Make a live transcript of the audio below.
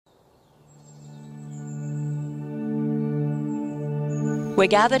We're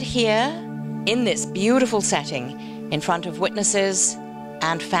gathered here in this beautiful setting in front of witnesses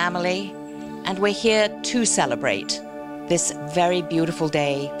and family, and we're here to celebrate this very beautiful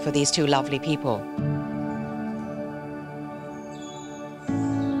day for these two lovely people.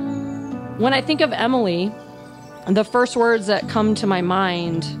 When I think of Emily, the first words that come to my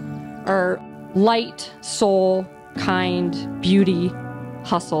mind are light, soul, kind, beauty,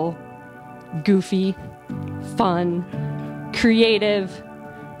 hustle, goofy, fun, creative,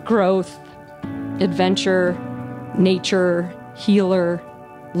 growth, adventure, nature, healer,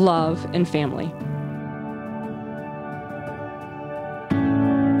 love, and family.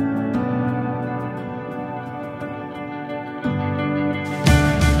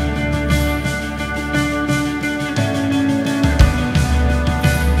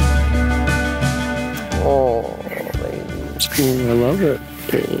 Oh, I love it.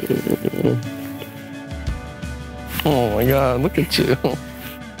 Oh my God, look at you.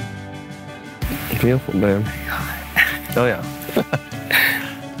 Beautiful, babe. Oh yeah.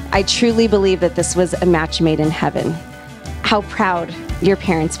 I truly believe that this was a match made in heaven. How proud your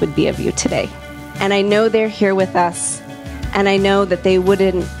parents would be of you today. And I know they're here with us, and I know that they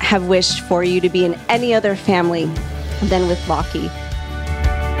wouldn't have wished for you to be in any other family than with Lockie.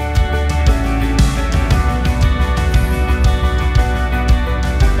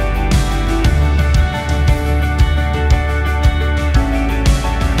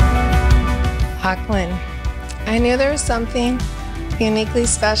 Lauchlan, I knew there was something uniquely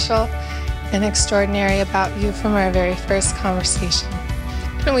special and extraordinary about you from our very first conversation.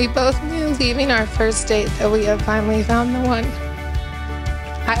 And we both knew leaving our first date that we had finally found the one.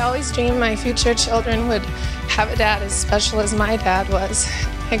 I always dreamed my future children would have a dad as special as my dad was.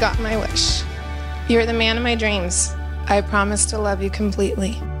 I got my wish. You're the man of my dreams. I promise to love you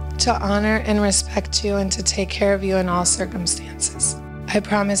completely, to honor and respect you, and to take care of you in all circumstances. I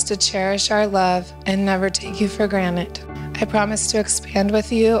promise to cherish our love and never take you for granted. I promise to expand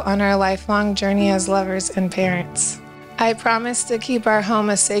with you on our lifelong journey as lovers and parents. I promise to keep our home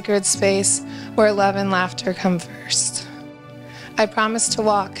a sacred space where love and laughter come first. I promise to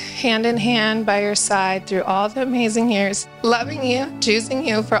walk hand in hand by your side through all the amazing years, loving you, choosing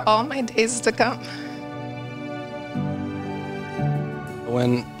you for all my days to come.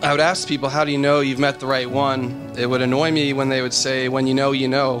 When I would ask people, how do you know you've met the right one? It would annoy me when they would say, when you know, you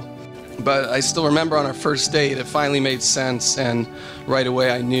know. But I still remember on our first date, it finally made sense, and right away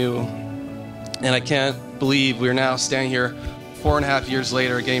I knew. And I can't believe we're now standing here 4.5 years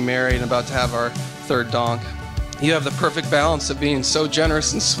later, getting married and about to have our third donk. You have the perfect balance of being so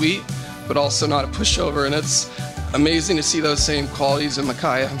generous and sweet, but also not a pushover, and it's amazing to see those same qualities in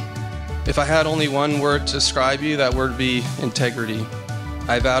Micaiah. If I had only one word to describe you, that word would be integrity.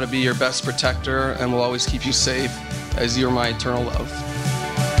 I vow to be your best protector and will always keep you safe, as you are my eternal love.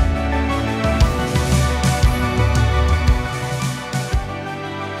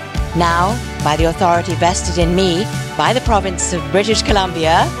 Now, by the authority vested in me by the province of British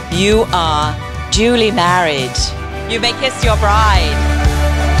Columbia, you are duly married. You may kiss your bride.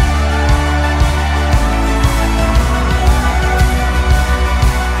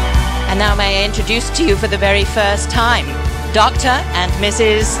 And now may I introduce to you for the very first time, Dr. and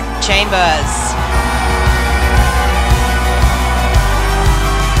Mrs. Chambers.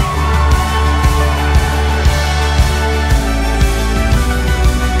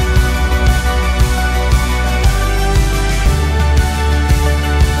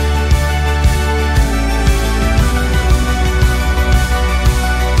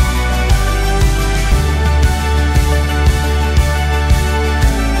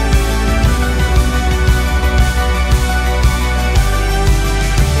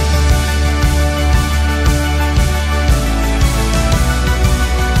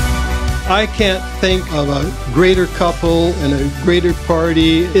 I can't think of a greater couple and a greater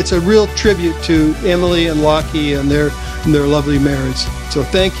party. It's a real tribute to Emily and Lockie and their lovely marriage. So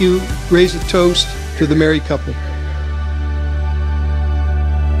thank you. Raise a toast to the married couple.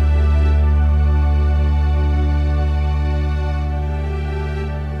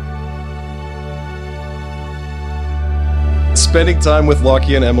 Spending time with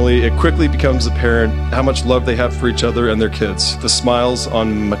Lockie and Emily, it quickly becomes apparent how much love they have for each other and their kids. The smiles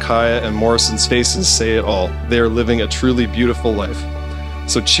on Micaiah and Morrison's faces say it all. They are living a truly beautiful life.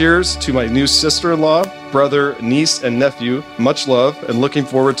 So cheers to my new sister-in-law, brother, niece, and nephew. Much love, and looking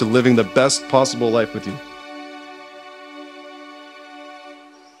forward to living the best possible life with you.